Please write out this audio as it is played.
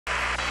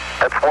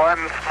It's one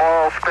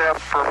small step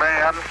for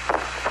man,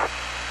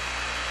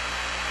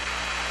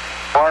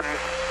 one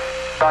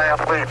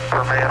giant leap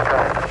for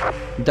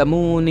mankind. The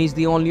moon is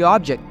the only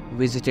object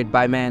visited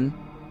by man.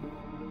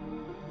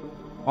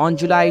 On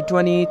July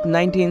 20,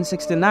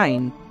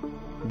 1969,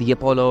 the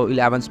Apollo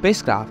 11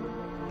 spacecraft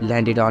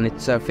landed on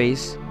its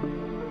surface.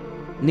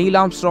 Neil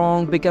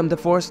Armstrong became the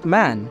first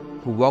man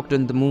who walked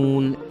on the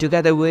moon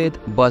together with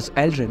Buzz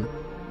Aldrin.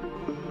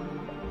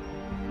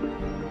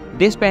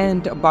 They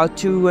spent about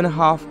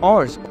 2.5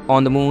 hours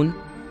on the moon.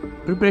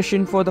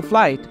 Preparation for the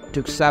flight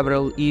took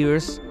several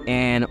years,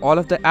 and all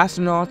of the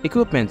astronaut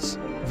equipments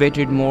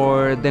weighed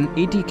more than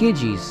 80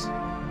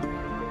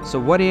 kgs. So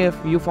what if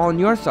you found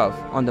yourself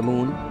on the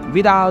moon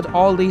without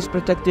all these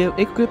protective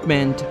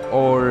equipment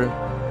or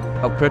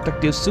a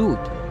protective suit?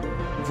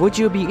 Would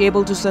you be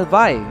able to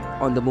survive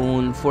on the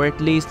moon for at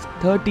least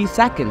 30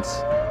 seconds?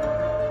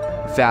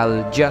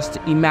 Well, just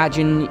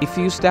imagine if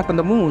you step on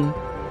the moon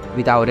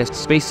without a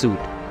spacesuit.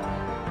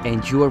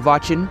 And you are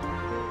watching,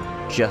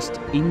 just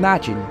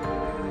imagine.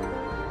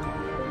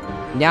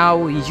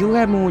 Now you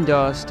have moon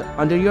dust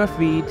under your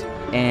feet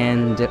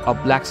and a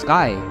black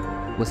sky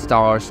with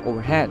stars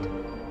overhead.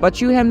 But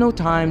you have no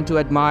time to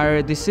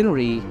admire the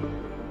scenery.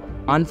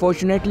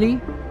 Unfortunately,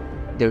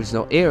 there is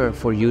no air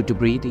for you to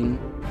breathe in.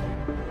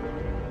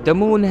 The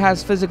moon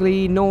has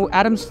physically no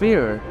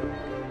atmosphere.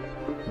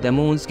 The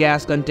moon's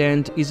gas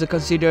content is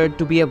considered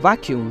to be a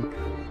vacuum.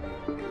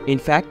 In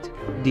fact,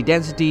 the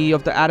density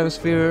of the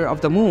atmosphere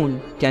of the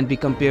moon can be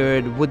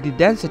compared with the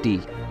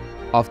density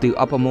of the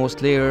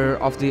uppermost layer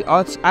of the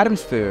Earth's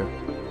atmosphere,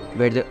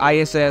 where the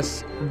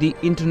ISS, the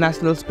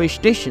International Space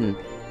Station,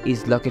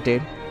 is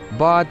located.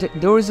 But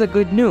there is a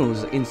good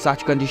news: in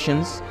such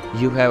conditions,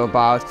 you have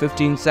about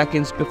 15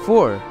 seconds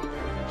before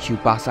you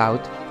pass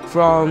out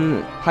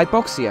from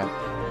hypoxia.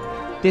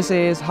 This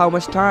is how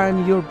much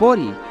time your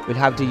body will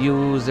have to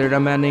use the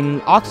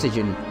remaining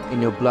oxygen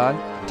in your blood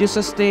to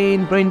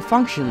sustain brain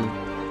function.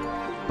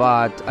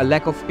 But a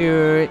lack of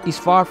air is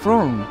far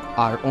from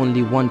our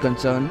only one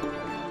concern.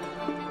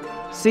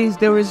 Since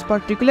there is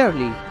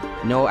particularly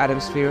no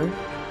atmosphere,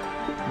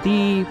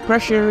 the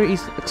pressure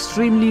is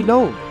extremely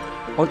low.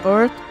 On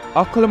Earth,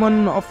 a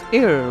column of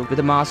air with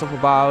a mass of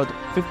about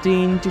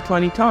 15 to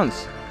 20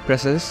 tons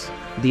presses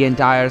the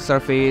entire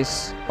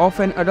surface of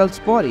an adult's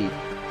body.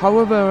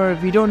 However,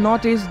 we don't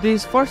notice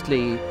this.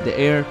 Firstly, the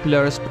air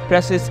pillars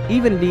presses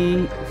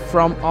evenly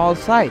from all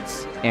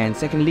sides, and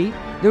secondly,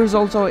 there is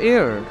also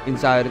air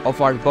inside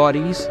of our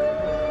bodies,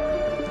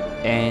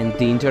 and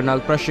the internal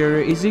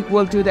pressure is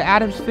equal to the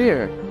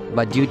atmosphere.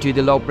 But due to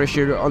the low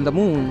pressure on the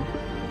moon,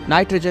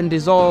 nitrogen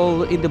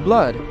dissolves in the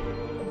blood,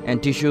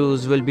 and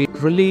tissues will be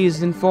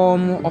released in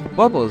form of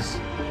bubbles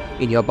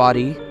in your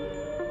body.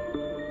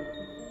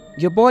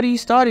 Your body,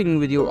 starting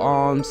with your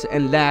arms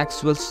and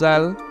legs, will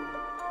swell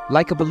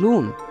like a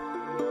balloon,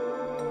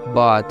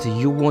 but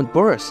you won't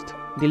burst.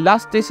 The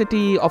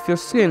elasticity of your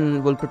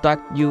skin will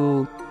protect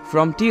you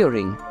from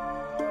tearing.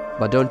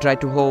 But don't try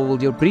to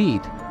hold your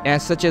breath.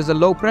 As such as a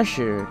low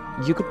pressure,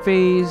 you could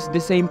face the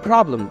same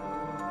problem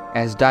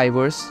as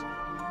divers.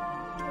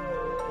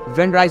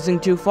 When rising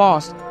too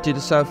fast to the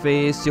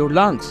surface, your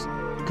lungs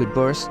could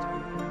burst.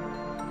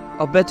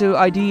 A better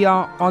idea,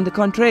 on the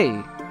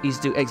contrary, is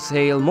to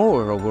exhale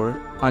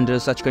more. Under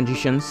such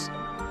conditions,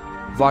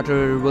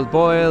 water will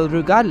boil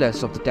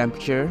regardless of the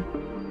temperature.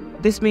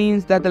 This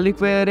means that the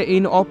liquid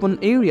in open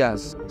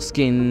areas,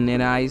 skin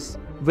and eyes,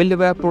 will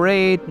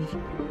evaporate.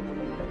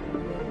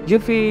 You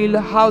feel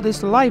how the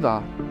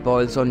saliva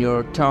boils on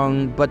your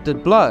tongue, but the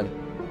blood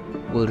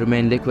will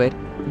remain liquid.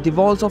 The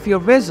walls of your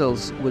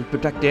vessels will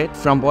protect it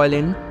from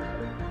boiling.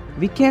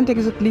 We can't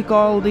exactly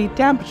call the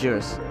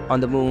temperatures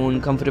on the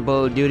moon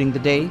comfortable during the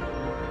day.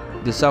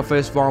 The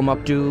surface warms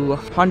up to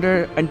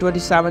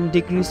 127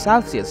 degrees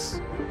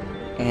Celsius.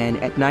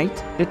 And at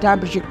night, the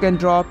temperature can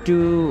drop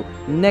to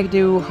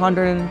negative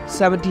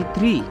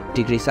 173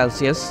 degrees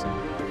Celsius.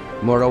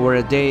 Moreover,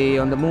 a day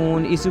on the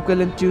moon is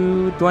equivalent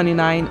to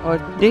 29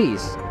 Earth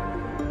days.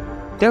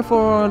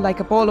 Therefore, like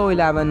Apollo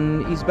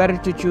 11, it's better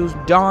to choose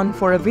dawn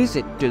for a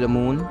visit to the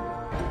moon,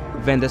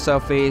 when the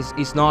surface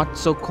is not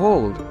so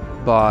cold,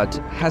 but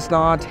has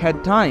not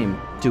had time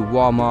to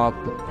warm up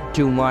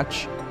too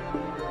much.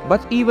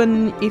 But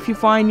even if you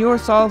find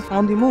yourself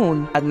on the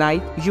moon at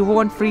night, you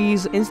won't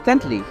freeze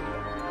instantly.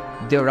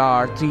 There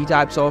are 3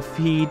 types of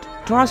heat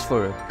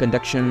transfer: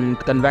 conduction,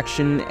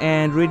 convection,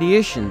 and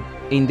radiation.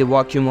 In the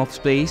vacuum of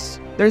space,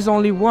 there is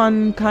only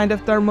one kind of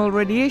thermal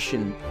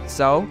radiation,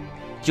 so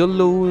you'll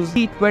lose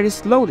heat very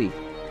slowly.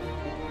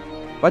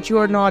 But you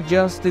are not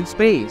just in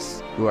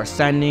space, you are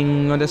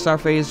standing on the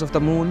surface of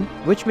the moon,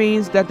 which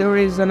means that there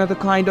is another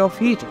kind of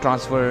heat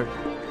transfer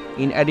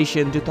in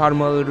addition to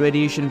thermal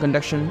radiation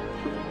conduction.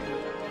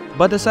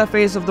 But the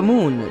surface of the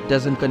moon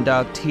doesn't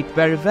conduct heat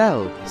very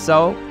well,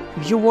 so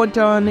you won't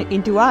turn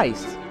into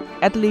ice,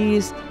 at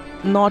least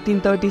not in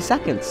 30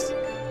 seconds.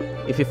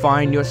 If you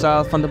find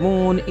yourself on the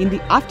moon in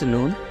the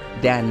afternoon,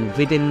 then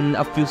within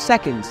a few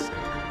seconds,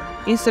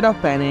 instead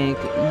of panic,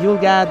 you'll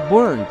get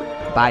burned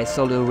by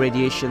solar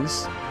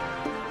radiations.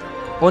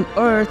 On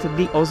Earth,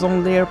 the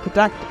ozone layer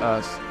protects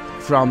us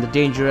from the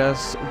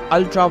dangerous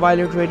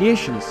ultraviolet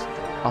radiations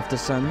of the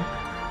sun.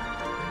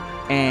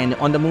 And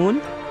on the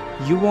moon,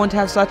 you won't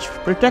have such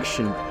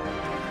protection.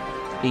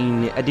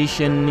 In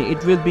addition,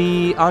 it will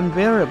be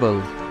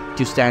unbearable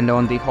to stand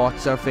on the hot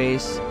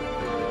surface.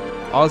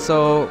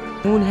 Also,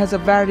 moon has a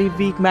very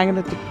weak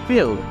magnetic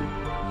field.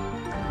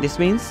 This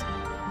means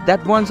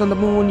that once on the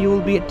moon, you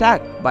will be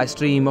attacked by a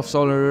stream of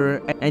solar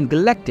and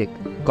galactic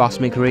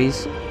cosmic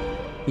rays.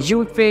 You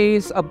will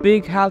face a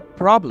big health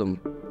problem,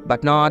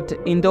 but not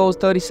in those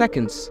 30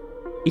 seconds.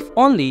 If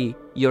only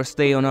your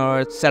stay on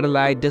Earth's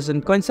satellite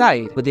doesn't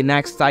coincide with the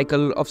next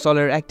cycle of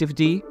solar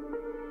activity,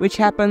 which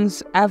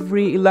happens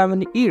every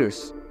 11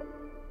 years.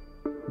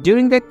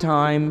 During that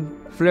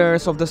time,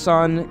 flares of the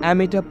sun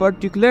emit a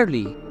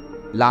particularly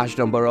large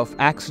number of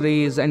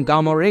X-rays and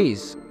gamma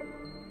rays.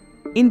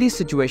 In this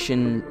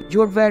situation,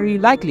 you are very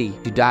likely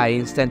to die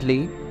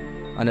instantly.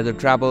 Another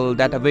trouble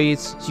that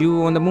awaits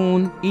you on the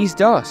moon is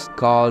dust,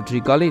 called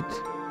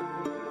regolith.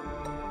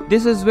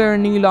 This is where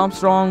Neil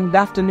Armstrong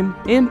left an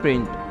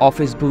imprint of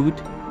his boot.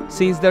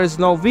 Since there is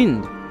no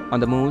wind on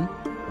the moon,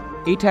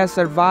 it has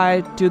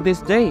survived to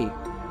this day.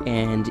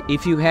 And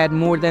if you had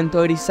more than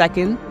 30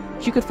 seconds,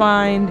 you could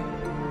find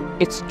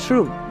it's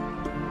true.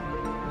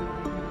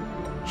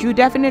 You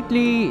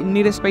definitely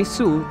need a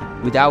spacesuit.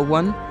 Without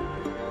one,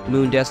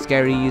 moon dust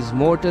carries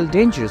mortal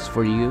dangers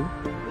for you.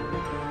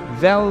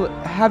 Well,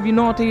 have you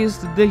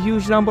noticed the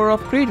huge number of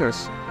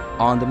craters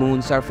on the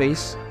moon's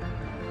surface?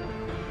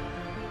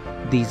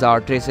 These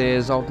are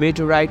traces of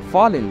meteorite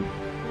fallen.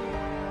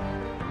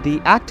 The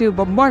active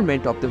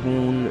bombardment of the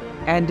moon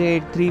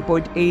ended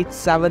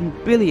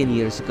 3.87 billion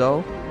years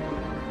ago.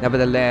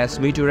 Nevertheless,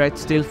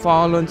 meteorites still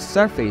fall on its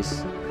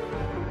surface.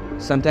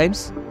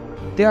 Sometimes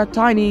they are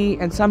tiny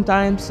and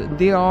sometimes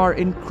they are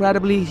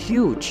incredibly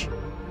huge.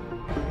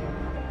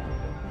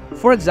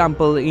 For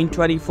example, in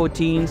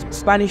 2014,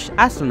 Spanish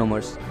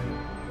astronomers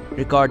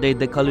recorded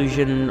the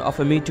collision of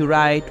a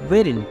meteorite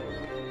weighing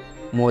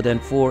more than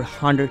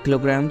 400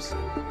 kilograms.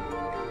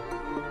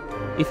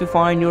 If you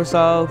find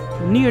yourself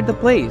near the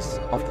place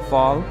of the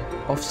fall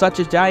of such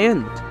a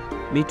giant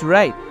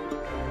meteorite,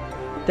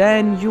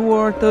 then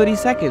your 30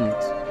 seconds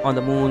on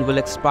the moon will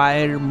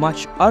expire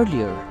much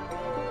earlier.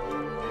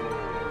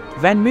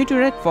 When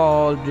meteorite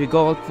fall,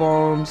 regolith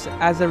forms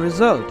as a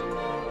result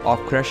of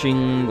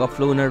crushing of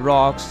lunar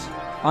rocks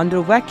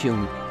under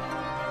vacuum.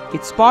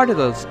 Its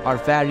particles are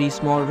very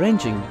small,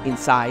 ranging in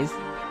size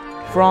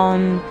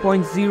from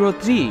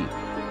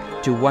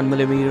 0.03 to 1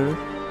 millimeter.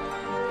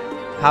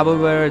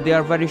 However, they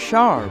are very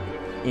sharp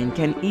and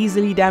can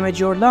easily damage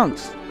your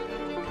lungs.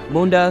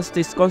 Moon dust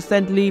is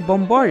constantly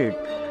bombarded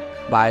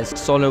by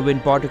solar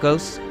wind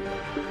particles,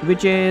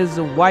 which is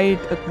why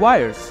it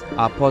acquires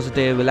a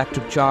positive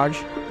electric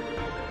charge.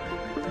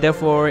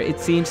 Therefore, it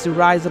seems to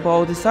rise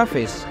above the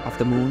surface of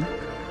the moon.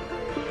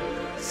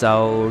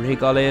 So,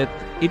 regolith,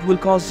 it will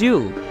cause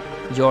you.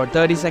 Your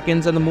 30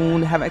 seconds on the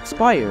moon have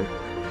expired.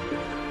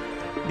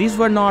 These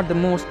were not the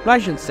most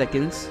pleasant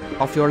seconds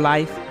of your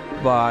life,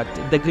 but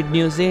the good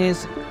news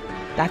is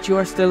that you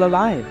are still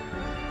alive.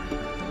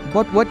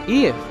 But what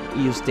if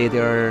you stay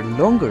there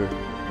longer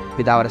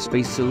without a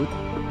spacesuit?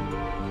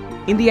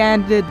 In the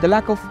end, the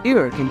lack of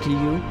air can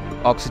kill you.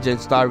 Oxygen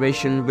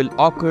starvation will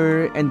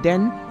occur and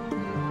then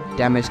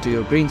damage to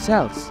your brain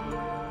cells.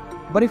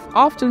 But if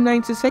after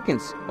 90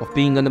 seconds of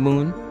being on the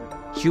moon,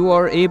 you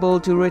are able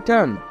to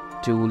return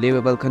to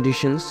livable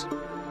conditions,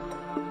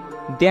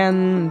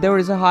 then there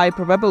is a high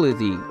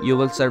probability you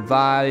will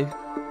survive.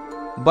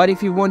 But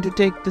if you want to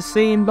take the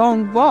same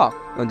long walk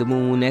on the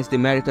moon as the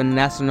American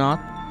astronaut,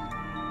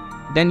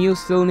 then you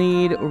still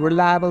need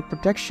reliable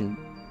protection.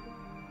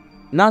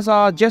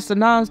 NASA just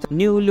announced a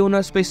new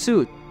lunar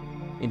spacesuit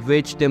in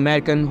which the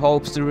American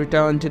hopes to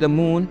return to the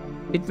moon.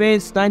 It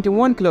weighs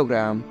 91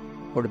 kilograms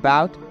or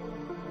about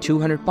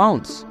 200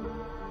 pounds.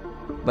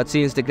 But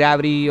since the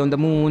gravity on the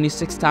moon is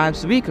 6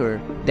 times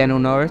weaker than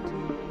on Earth,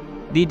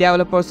 the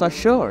developers are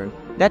sure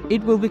that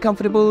it will be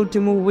comfortable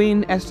to move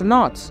in.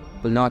 Astronauts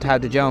will not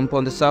have to jump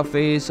on the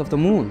surface of the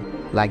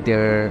moon like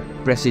their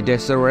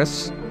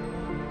predecessors.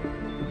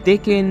 They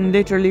can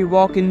literally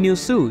walk in new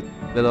suit.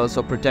 Will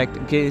also protect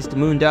against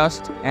moon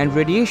dust and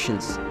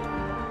radiations.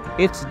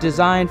 It's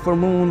designed for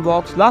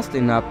moonwalks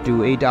lasting up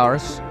to 8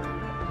 hours.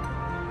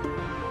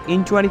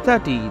 In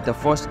 2030, the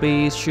first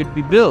base should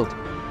be built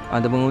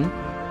on the moon.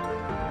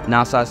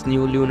 NASA's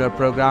new lunar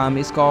program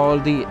is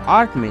called the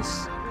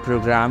Artemis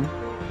program.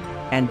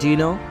 And do you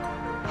know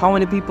how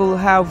many people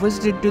have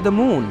visited to the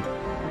moon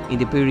in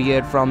the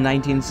period from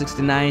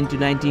 1969 to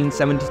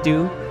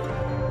 1972?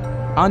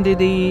 Under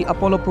the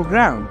Apollo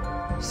program,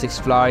 6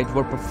 flights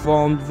were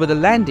performed with a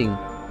landing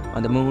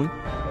on the moon.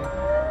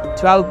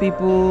 12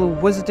 people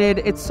visited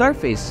its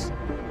surface.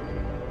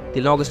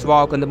 The longest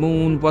walk on the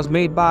moon was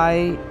made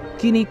by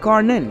Kenny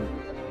Carnan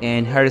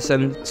and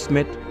Harrison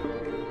Smith.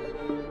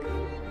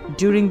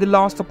 During the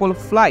last Apollo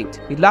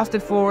flight, it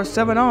lasted for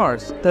 7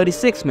 hours,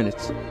 36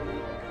 minutes.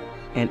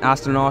 And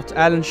astronaut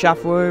Alan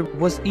Shepard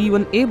was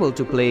even able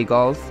to play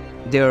golf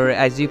There,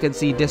 as you can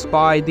see,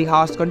 despite the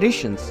harsh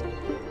conditions,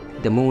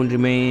 the moon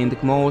remained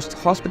the most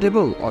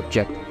hospitable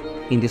object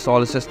in the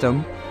solar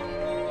system,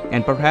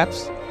 and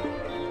perhaps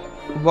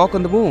walk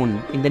on the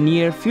moon in the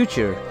near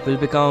future will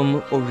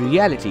become a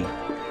reality.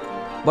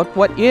 But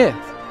what if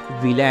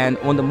we land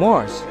on the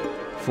Mars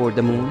for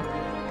the moon?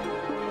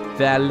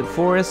 Well,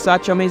 for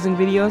such amazing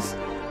videos,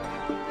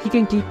 you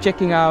can keep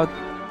checking out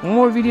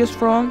more videos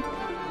from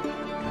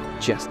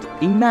Just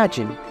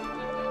Imagine.